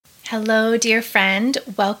Hello, dear friend.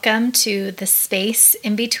 Welcome to the space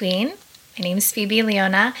in between. My name is Phoebe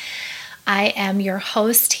Leona. I am your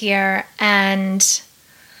host here, and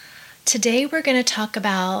today we're going to talk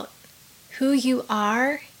about who you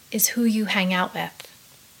are is who you hang out with.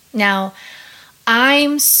 Now,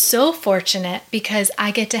 I'm so fortunate because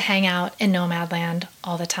I get to hang out in Nomadland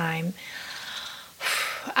all the time.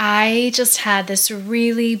 I just had this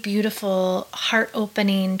really beautiful,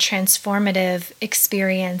 heart-opening, transformative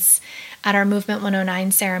experience at our Movement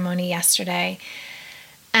 109 ceremony yesterday.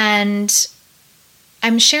 And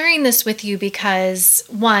I'm sharing this with you because,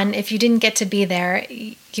 one, if you didn't get to be there,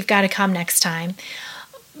 you've got to come next time.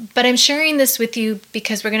 But I'm sharing this with you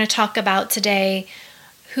because we're going to talk about today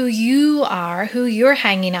who you are, who you're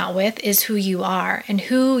hanging out with is who you are, and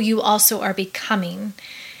who you also are becoming.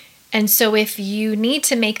 And so if you need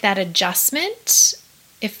to make that adjustment,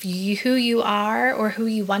 who you are or who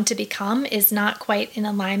you want to become is not quite in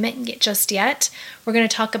alignment just yet, we're going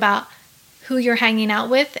to talk about who you're hanging out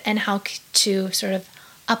with and how to sort of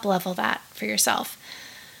up-level that for yourself.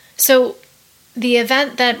 So the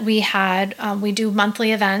event that we had, we do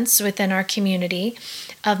monthly events within our community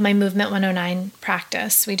of my Movement 109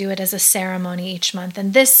 practice. We do it as a ceremony each month.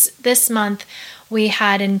 And this month, we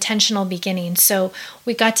had intentional beginning. So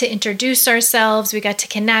we got to introduce ourselves, we got to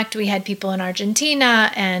connect. We had people in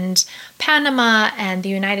Argentina and Panama and the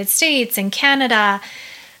United States and Canada.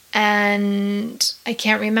 And I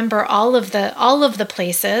can't remember all of the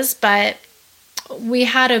places, but we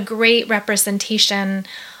had a great representation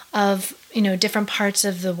of, different parts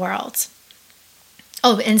of the world.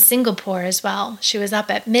 Oh, in Singapore as well. She was up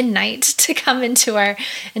at midnight to come into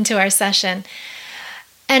our session.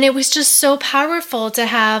 And it was just so powerful to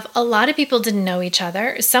have a lot of people didn't know each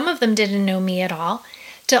other. Some of them didn't know me at all.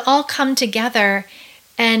 To all come together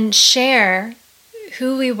and share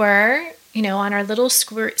who we were, on our little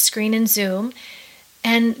screen in Zoom.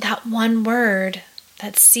 And that one word,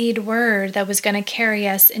 that seed word that was going to carry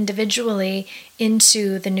us individually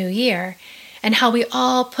into the new year. And how we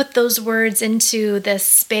all put those words into this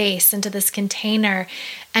space, into this container,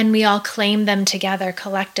 and we all claimed them together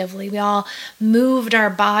collectively. We all moved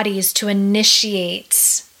our bodies to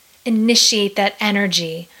initiate that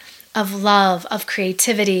energy of love, of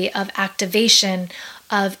creativity, of activation,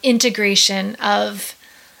 of integration, of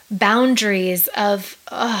boundaries, of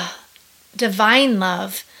divine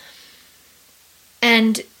love.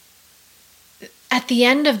 And at the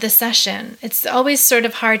end of the session, it's always sort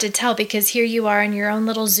of hard to tell because here you are in your own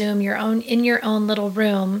little Zoom, in your own little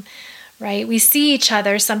room, right? We see each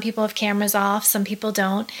other. Some people have cameras off, some people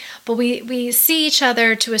don't, but we see each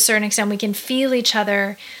other to a certain extent. We can feel each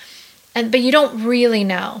other, but you don't really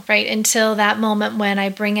know, right? Until that moment when I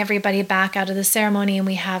bring everybody back out of the ceremony and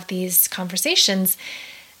we have these conversations,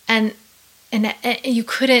 and you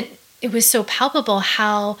couldn't. It was so palpable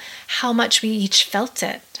how much we each felt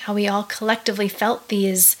it, how we all collectively felt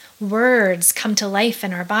these words come to life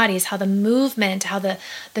in our bodies, how the movement, how the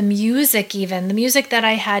music even, the music that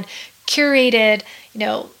I had curated,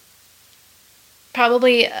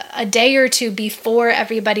 probably a day or two before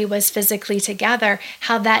everybody was physically together,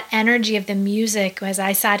 how that energy of the music, as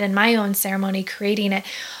I sat in my own ceremony creating it,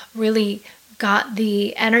 really got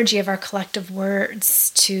the energy of our collective words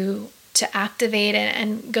to activate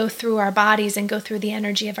and go through our bodies and go through the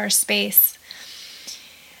energy of our space.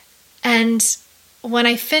 And when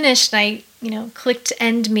I finished, I, clicked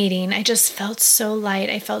end meeting, I just felt so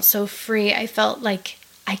light. I felt so free. I felt like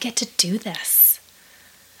I get to do this.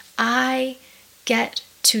 I get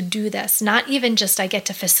to do this. Not even just I get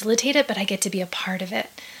to facilitate it, but I get to be a part of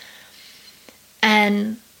it.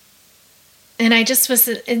 And I just was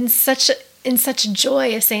in such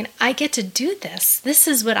joy of saying, I get to do this. This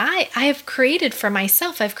is what I have created for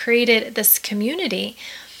myself. I've created this community.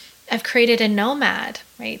 I've created a nomad,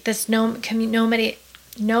 right? This nomad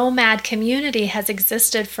community has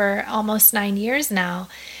existed for almost 9 years now.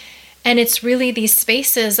 And it's really these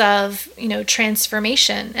spaces of,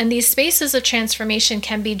 transformation. And these spaces of transformation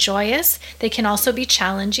can be joyous. They can also be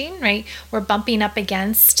challenging, right? We're bumping up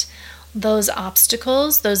against those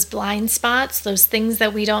obstacles, those blind spots, those things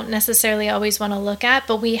that we don't necessarily always want to look at,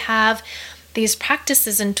 but we have these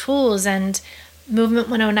practices and tools, and Movement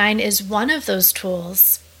 109 is one of those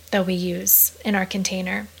tools that we use in our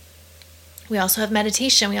container. We also have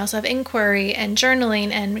meditation, we also have inquiry and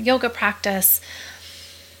journaling and yoga practice.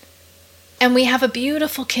 And we have a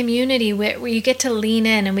beautiful community where you get to lean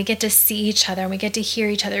in and we get to see each other, and we get to hear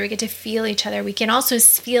each other, we get to feel each other. We can also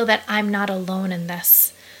feel that I'm not alone in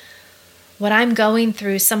this. What I'm going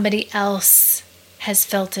through, somebody else has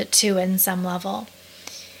felt it too in some level.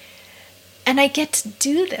 And I get to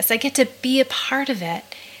do this. I get to be a part of it.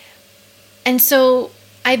 And so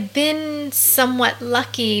I've been somewhat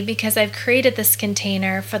lucky because I've created this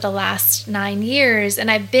container for the last 9 years,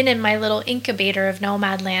 and I've been in my little incubator of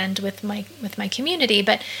Nomadland with my community.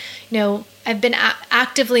 But I've been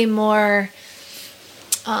actively more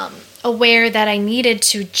aware that I needed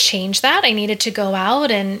to change that. I needed to go out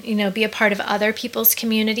and be a part of other people's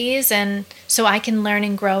communities, and so I can learn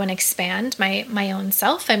and grow and expand my own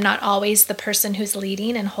self. I'm not always the person who's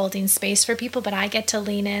leading and holding space for people, but I get to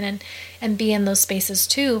lean in and be in those spaces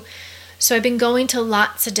too. So I've been going to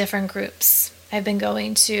lots of different groups. I've been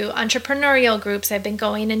going to entrepreneurial groups. I've been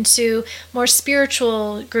going into more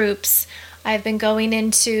spiritual groups. I've been going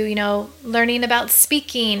into learning about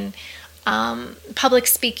speaking, public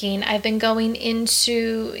speaking. I've been going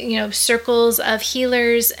into, circles of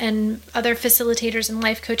healers and other facilitators and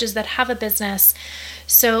life coaches that have a business.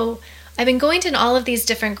 So I've been going to all of these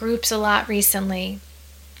different groups a lot recently.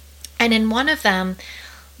 And in one of them,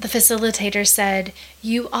 the facilitator said,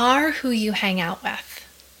 "You are who you hang out with."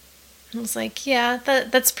 I was like, yeah,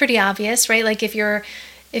 that's pretty obvious, right? Like if you're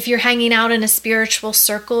hanging out in a spiritual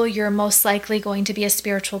circle, you're most likely going to be a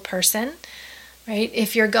spiritual person. Right?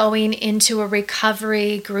 If you're going into a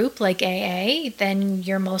recovery group like AA, then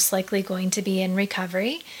you're most likely going to be in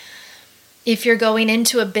recovery. If you're going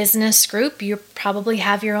into a business group, you probably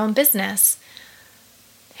have your own business.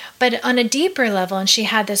 But on a deeper level, and she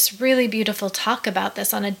had this really beautiful talk about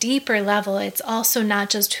this, on a deeper level, it's also not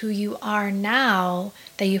just who you are now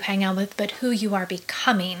that you hang out with, but who you are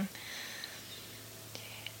becoming.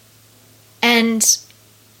 And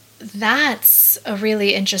that's a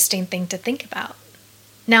really interesting thing to think about.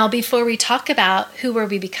 Now, before we talk about who are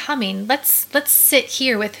we becoming, let's sit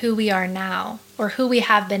here with who we are now, or who we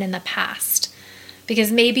have been in the past.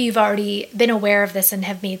 Because maybe you've already been aware of this and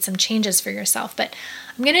have made some changes for yourself. But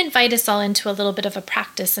I'm going to invite us all into a little bit of a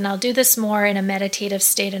practice, and I'll do this more in a meditative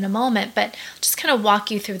state in a moment, but just kind of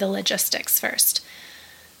walk you through the logistics first.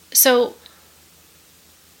 So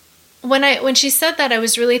when she said that, I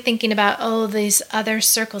was really thinking about, these other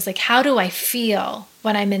circles, like how do I feel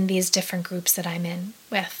when I'm in these different groups that I'm in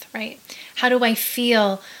with, right? How do I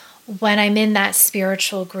feel when I'm in that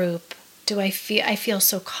spiritual group? I feel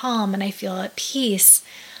so calm and I feel at peace.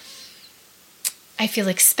 I feel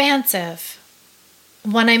expansive.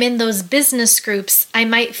 When I'm in those business groups, I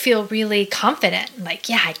might feel really confident, like,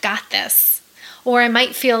 yeah, I got this. Or I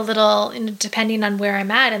might feel a little, depending on where I'm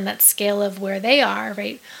at in that scale of where they are,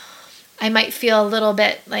 right? I might feel a little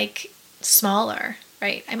bit like smaller,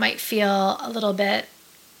 right? I might feel a little bit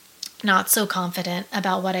not so confident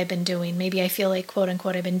about what I've been doing. Maybe I feel like, quote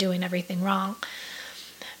unquote, I've been doing everything wrong,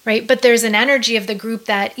 right? But there's an energy of the group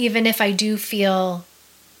that even if I do feel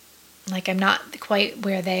like I'm not quite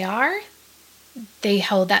where they are, they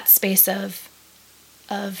hold that space of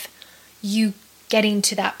you getting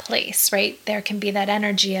to that place, right? There can be that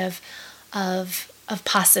energy of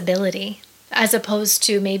possibility, as opposed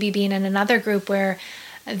to maybe being in another group where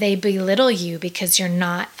they belittle you because you're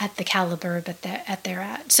not at the caliber but they're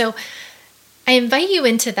at. So I invite you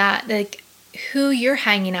into that, like who you're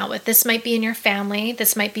hanging out with. This might be in your family.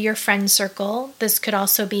 This might be your friend circle. This could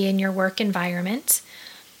also be in your work environment.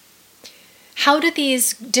 How do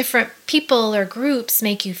these different people or groups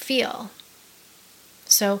make you feel?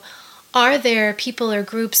 So are there people or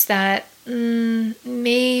groups that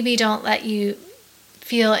maybe don't let you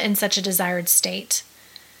feel in such a desired state?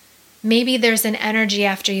 Maybe there's an energy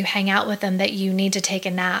after you hang out with them that you need to take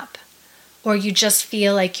a nap, or you just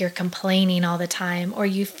feel like you're complaining all the time, or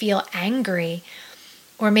you feel angry,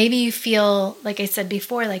 or maybe you feel, like I said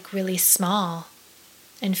before, like really small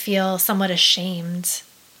and feel somewhat ashamed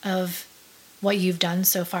of what you've done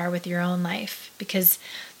so far with your own life, because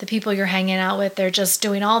the people you're hanging out with, they're just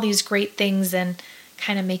doing all these great things and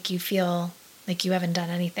kind of make you feel like you haven't done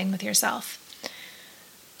anything with yourself.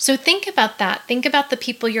 So think about that. Think about the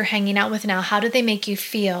people you're hanging out with now. How do they make you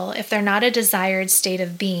feel? If they're not a desired state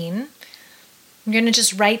of being, you're going to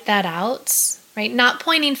just write that out, right? Not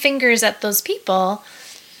pointing fingers at those people,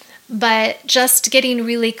 but just getting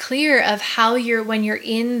really clear of how when you're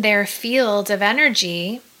in their field of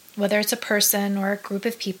energy, whether it's a person or a group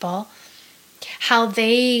of people, how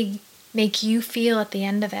they make you feel at the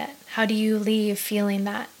end of it. How do you leave feeling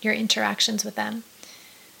that, your interactions with them?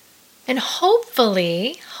 And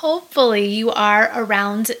hopefully you are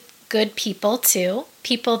around good people too.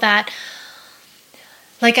 People that,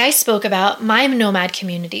 like I spoke about, my nomad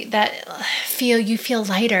community, that you feel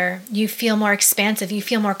lighter, you feel more expansive, you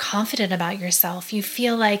feel more confident about yourself, you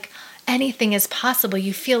feel like anything is possible,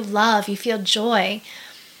 you feel love, you feel joy.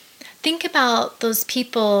 Think about those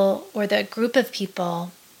people or the group of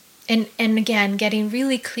people, and again, getting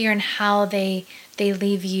really clear on how they they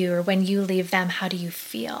leave you or when you leave them, how do you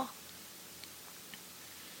feel?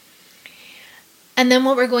 And then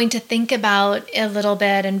what we're going to think about a little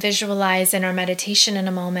bit and visualize in our meditation in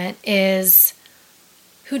a moment is,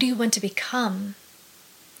 who do you want to become?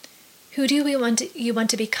 Who do you want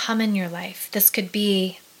to become in your life? This could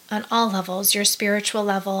be on all levels, your spiritual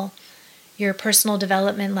level, your personal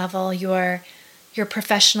development level, your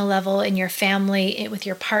professional level, in your family, with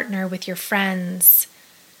your partner, with your friends.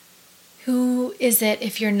 Who is it,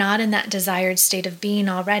 if you're not in that desired state of being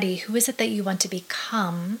already, who is it that you want to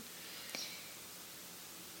become?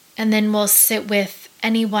 And then we'll sit with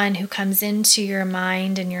anyone who comes into your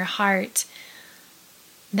mind and your heart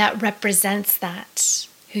that represents that,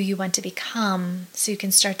 who you want to become, so you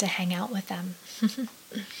can start to hang out with them.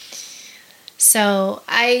 So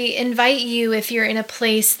I invite you, if you're in a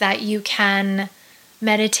place that you can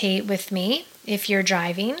meditate with me, if you're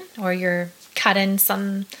driving or you're cutting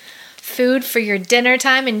some food for your dinner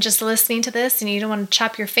time and just listening to this and you don't want to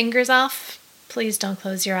chop your fingers off, please don't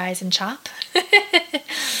close your eyes and chop.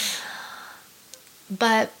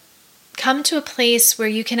 But come to a place where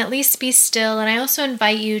you can at least be still. And I also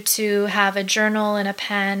invite you to have a journal and a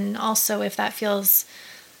pen also, if that feels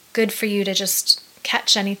good for you, to just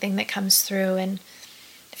catch anything that comes through. And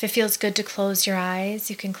if it feels good to close your eyes,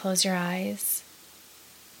 you can close your eyes.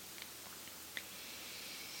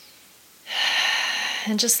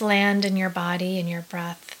 And just land in your body and your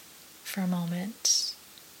breath for a moment.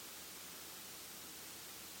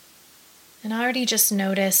 And already just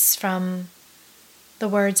notice from the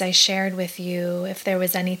words I shared with you, if there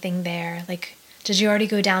was anything there. Like, did you already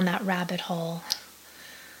go down that rabbit hole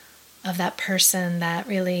of that person that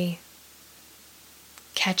really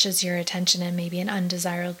catches your attention in maybe an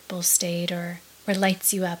undesirable state or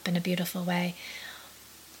lights you up in a beautiful way?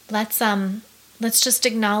 Let's just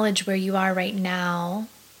acknowledge where you are right now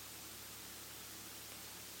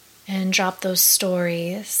and drop those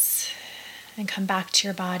stories and come back to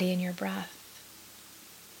your body and your breath.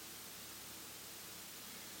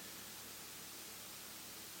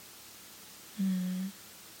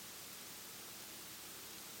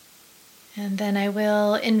 And then I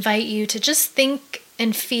will invite you to just think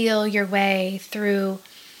and feel your way through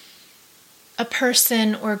a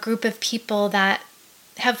person or group of people that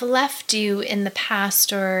have left you in the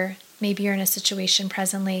past, or maybe you're in a situation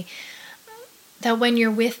presently that when you're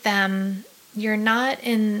with them, you're not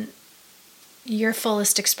in your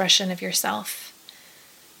fullest expression of yourself.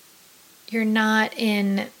 You're not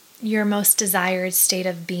in your most desired state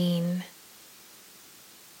of being.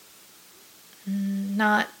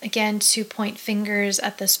 Not, again, to point fingers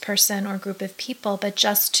at this person or group of people, but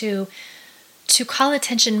just to call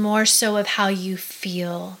attention more so of how you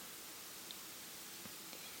feel.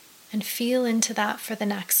 And feel into that for the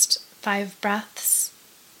next 5 breaths.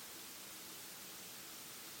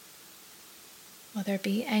 Whether it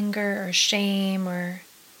be anger or shame or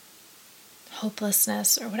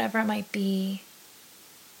hopelessness or whatever it might be.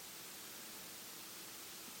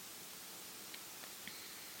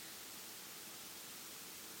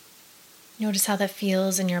 Notice how that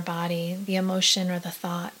feels in your body, the emotion or the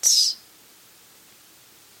thought.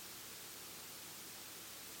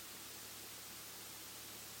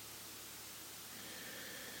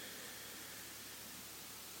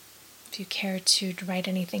 If you care to write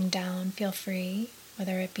anything down, feel free,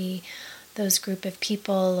 whether it be those group of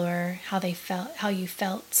people or how you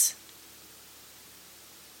felt.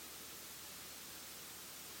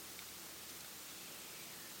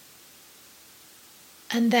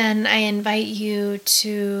 And then I invite you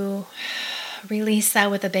to release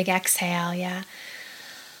that with a big exhale, yeah.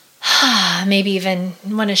 Maybe even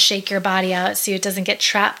want to shake your body out so it doesn't get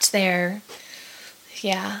trapped there.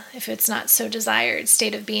 Yeah, if it's not so desired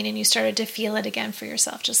state of being and you started to feel it again for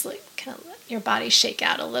yourself, just like kind of let your body shake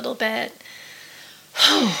out a little bit.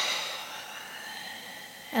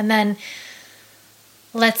 And then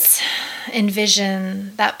let's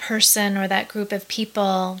envision that person or that group of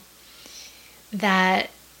people that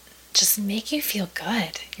just make you feel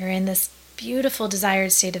good. You're in this beautiful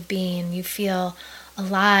desired state of being. You feel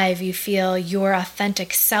alive. You feel your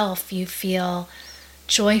authentic self. You feel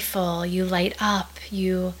joyful. You light up.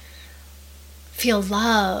 You feel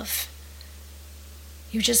love.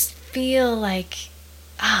 You just feel like,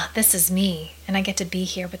 this is me, and I get to be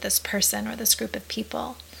here with this person or this group of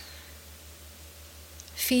people.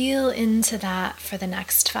 Feel into that for the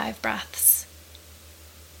next 5 breaths.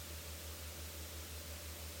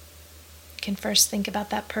 You can first think about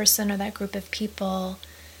that person or that group of people.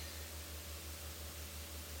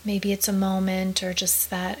 Maybe it's a moment or just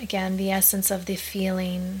that, again, the essence of the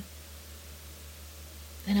feeling.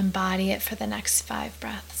 And embody it for the next 5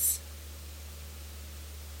 breaths.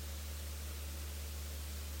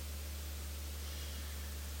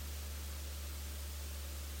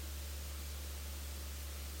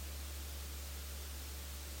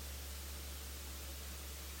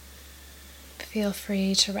 Feel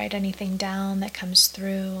free to write anything down that comes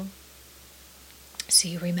through so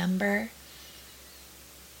you remember.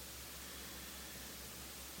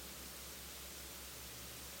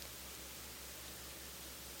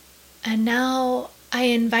 And now I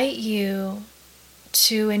invite you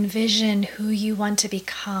to envision who you want to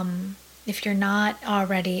become if you're not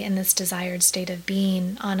already in this desired state of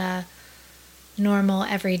being on a normal,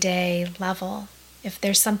 everyday level. If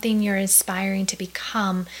there's something you're aspiring to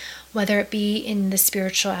become, whether it be in the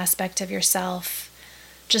spiritual aspect of yourself,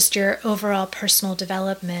 just your overall personal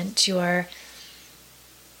development, your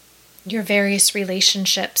various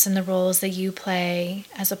relationships and the roles that you play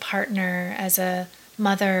as a partner, as a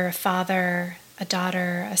mother, a father, a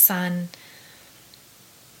daughter, a son,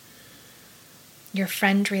 your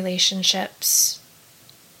friend relationships,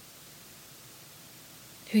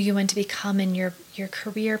 who you want to become in your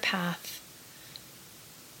career path.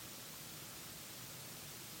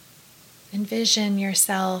 Envision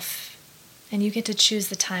yourself, and you get to choose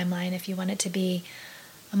the timeline if you want it to be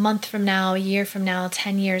a month from now, a year from now,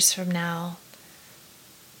 10 years from now.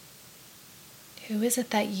 Who is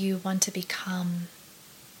it that you want to become,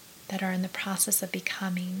 that are in the process of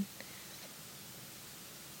becoming?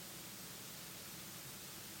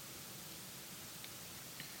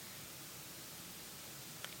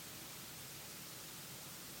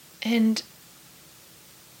 And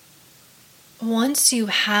once you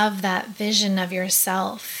have that vision of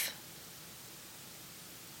yourself,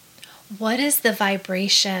 what is the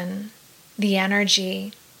vibration, the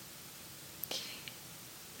energy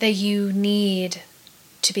that you need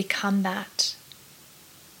to become that?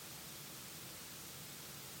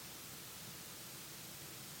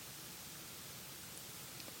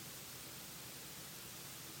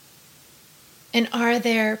 And are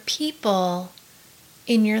there people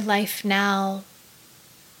in your life now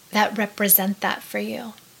that represent that for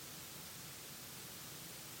you,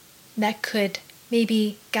 that could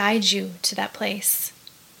maybe guide you to that place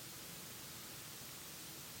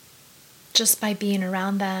just by being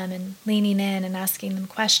around them and leaning in and asking them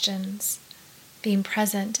questions, being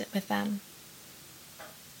present with them?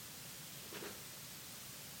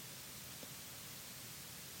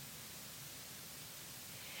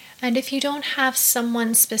 And if you don't have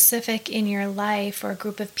someone specific in your life or a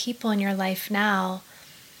group of people in your life now,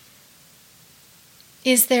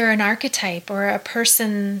 is there an archetype or a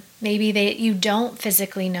person maybe that you don't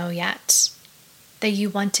physically know yet that you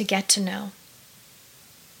want to get to know?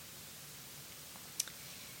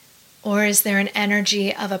 Or is there an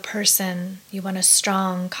energy of a person you want, a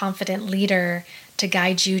strong, confident leader to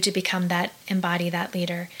guide you to become that, embody that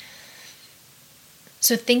leader?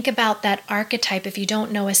 So think about that archetype. If you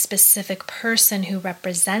don't know a specific person who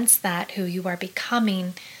represents that, who you are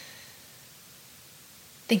becoming,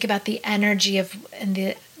 think about the energy of and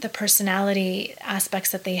the personality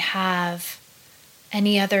aspects that they have,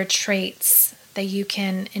 any other traits that you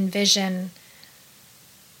can envision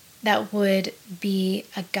that would be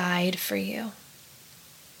a guide for you.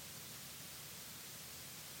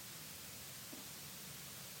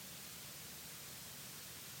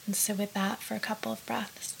 And sit with that for a couple of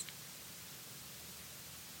breaths.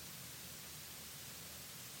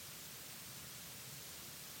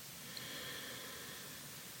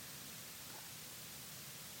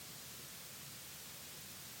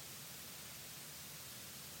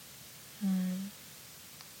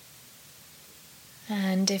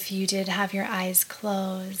 And if you did have your eyes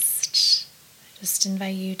closed, I just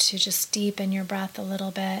invite you to just deepen your breath a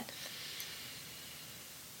little bit.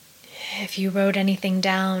 If you wrote anything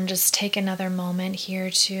down, just take another moment here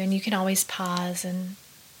too, and you can always pause and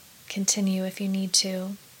continue if you need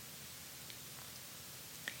to.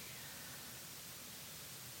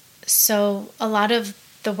 So a lot of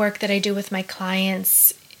the work that I do with my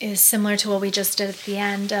clients is similar to what we just did at the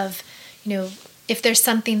end of, if there's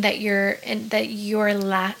something that you're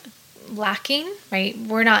lacking, right?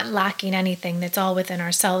 We're not lacking anything, that's all within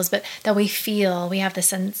ourselves, but that we have the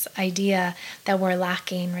sense idea that we're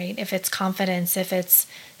lacking, right? If it's confidence, if it's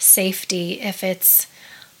safety, if it's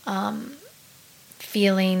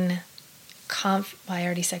feeling I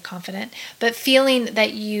already said confident, but feeling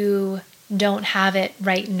that you don't have it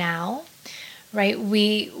right now, right?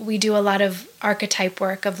 We do a lot of archetype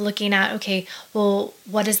work of looking at, okay, well,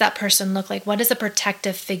 what does that person look like? What does a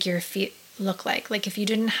protective figure look like? Like if you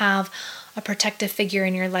didn't have a protective figure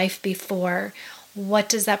in your life before, what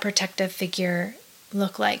does that protective figure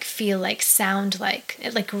look like, feel like, sound like?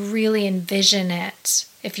 Like really envision it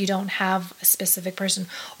if you don't have a specific person,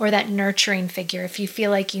 or that nurturing figure. If you feel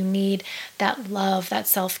like you need that love, that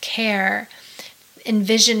self-care,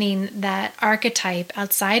 envisioning that archetype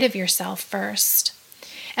outside of yourself first.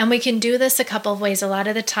 And we can do this a couple of ways. A lot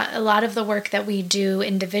of the time, a lot of the work that we do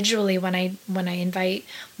individually when I invite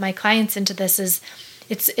my clients into this is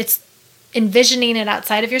it's envisioning it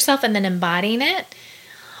outside of yourself and then embodying it.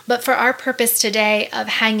 But for our purpose today of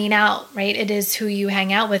hanging out, right? It is who you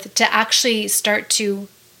hang out with, to actually start to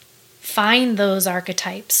find those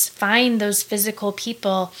archetypes, find those physical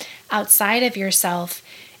people outside of yourself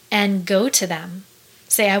and go to them.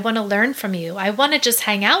 Say, I want to learn from you. I want to just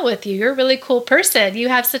hang out with you. You're a really cool person. You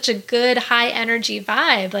have such a good high energy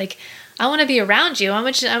vibe. Like, I want to be around you. I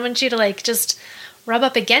want you to like just rub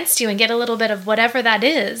up against you and get a little bit of whatever that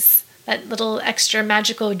is, that little extra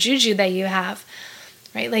magical juju that you have,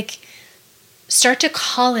 right? Like, start to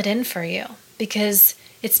call it in for you, because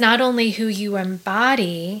it's not only who you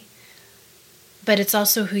embody, but it's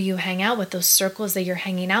also who you hang out with. Those circles that you're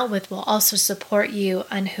hanging out with will also support you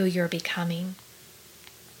on who you're becoming.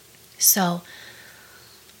 So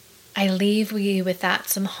I leave you with that,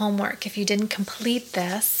 some homework. If you didn't complete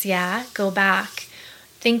this, go back.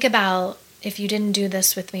 Think about, if you didn't do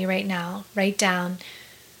this with me right now, write down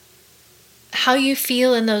how you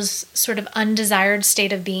feel in those sort of undesired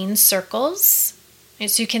state of being circles. And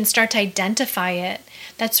so you can start to identify it.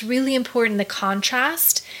 That's really important. The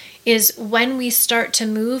contrast is when we start to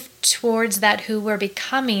move towards that who we're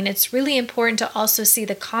becoming, it's really important to also see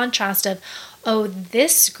the contrast of, oh,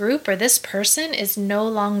 this group or this person is no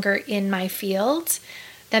longer in my field.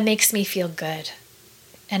 That makes me feel good.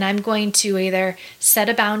 And I'm going to either set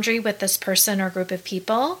a boundary with this person or group of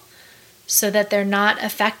people so that they're not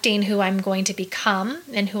affecting who I'm going to become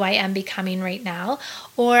and who I am becoming right now,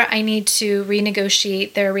 or I need to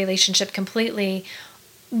renegotiate their relationship completely,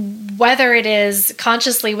 whether it is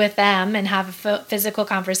consciously with them and have a physical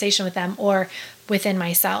conversation with them or within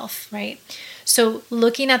myself, right? So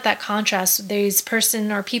looking at that contrast, these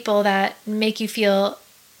person or people that make you feel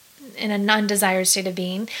in an undesired state of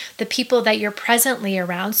being, the people that you're presently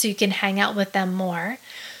around so you can hang out with them more,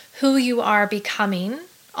 who you are becoming,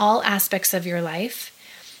 all aspects of your life,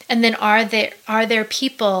 and then are there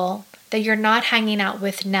people that you're not hanging out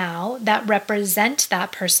with now that represent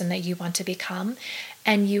that person that you want to become,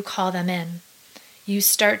 and you call them in. You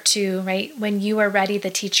start to, right, when you are ready, the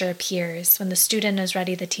teacher appears. When the student is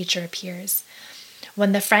ready, the teacher appears.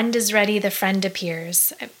 When the friend is ready, the friend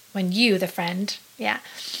appears. When you, the friend,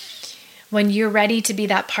 when you're ready to be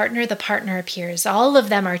that partner, the partner appears. All of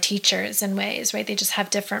them are teachers in ways, right? They just have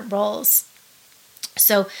different roles.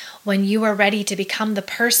 So when you are ready to become the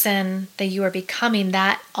person that you are becoming,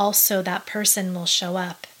 that person will show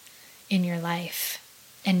up in your life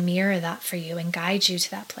and mirror that for you and guide you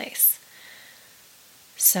to that place.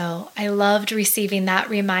 So I loved receiving that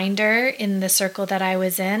reminder in the circle that I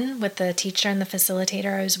was in with the teacher and the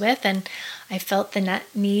facilitator I was with, and I felt the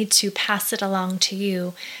need to pass it along to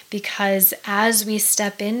you, because as we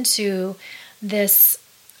step into this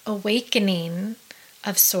awakening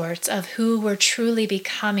of sorts of who we're truly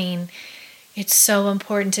becoming, it's so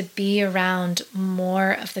important to be around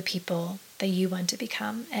more of the people that you want to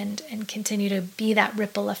become and continue to be that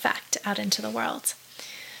ripple effect out into the world.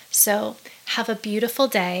 So have a beautiful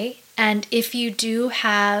day. And if you do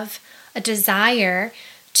have a desire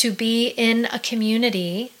to be in a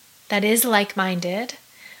community that is like-minded,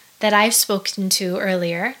 that I've spoken to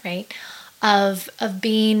earlier, right? Of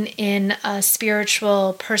being in a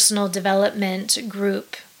spiritual personal development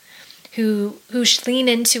group who lean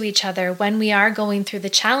into each other when we are going through the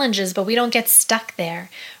challenges, but we don't get stuck there,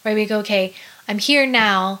 right? We go, okay, I'm here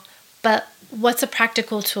now, but what's a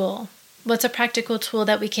practical tool? What's a practical tool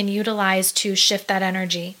that we can utilize to shift that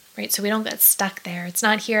energy, right? So we don't get stuck there. It's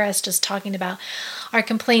not here us just talking about our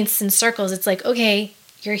complaints in circles. It's like, okay,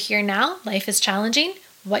 you're here now. Life is challenging.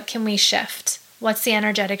 What can we shift? What's the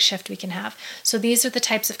energetic shift we can have? So these are the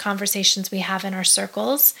types of conversations we have in our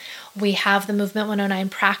circles. We have the Movement 109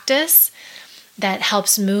 practice that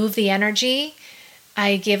helps move the energy.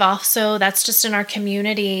 I give also, that's just in our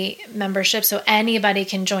community membership. So anybody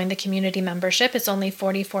can join the community membership. It's only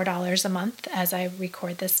 $44 a month as I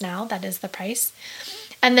record this now. That is the price.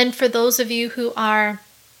 And then for those of you who are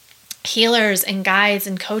healers and guides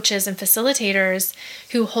and coaches and facilitators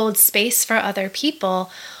who hold space for other people,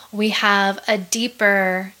 we have a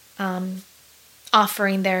deeper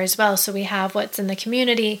offering there as well. So we have what's in the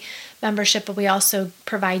community membership, but we also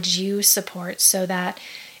provide you support so that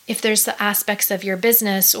if there's the aspects of your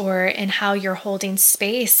business or in how you're holding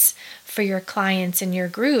space for your clients and your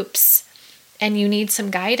groups, and you need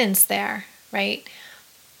some guidance there, right?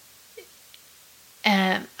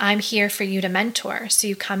 I'm here for you to mentor. So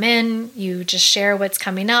you come in, you just share what's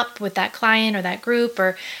coming up with that client or that group,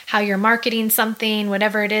 or how you're marketing something,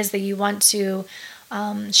 whatever it is that you want to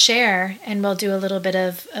share, and we'll do a little bit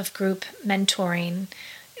of group mentoring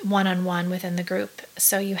one-on-one within the group,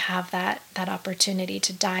 so you have that opportunity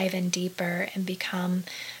to dive in deeper and become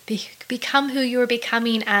who you are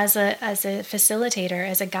becoming as a facilitator,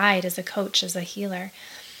 as a guide, as a coach, as a healer.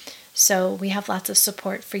 So we have lots of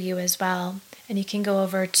support for you as well. And you can go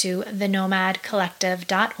over to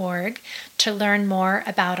thenomadcollective.org to learn more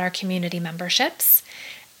about our community memberships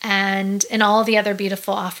and all the other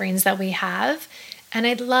beautiful offerings that we have. And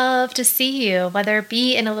I'd love to see you, whether it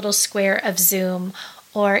be in a little square of Zoom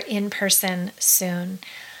or in person soon.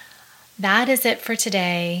 That is it for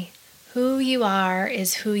today. Who you are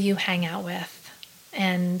is who you hang out with.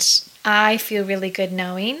 And I feel really good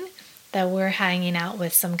knowing that we're hanging out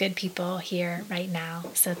with some good people here right now.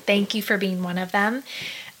 So thank you for being one of them.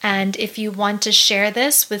 And if you want to share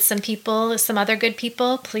this with some people, some other good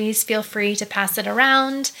people, please feel free to pass it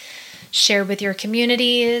around, share with your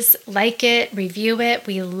communities, like it, review it.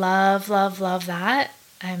 We love, love, love that.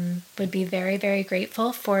 Would be very, very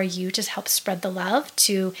grateful for you to help spread the love,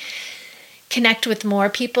 to connect with more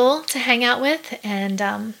people to hang out with. And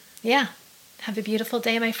have a beautiful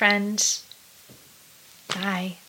day, my friend. Bye.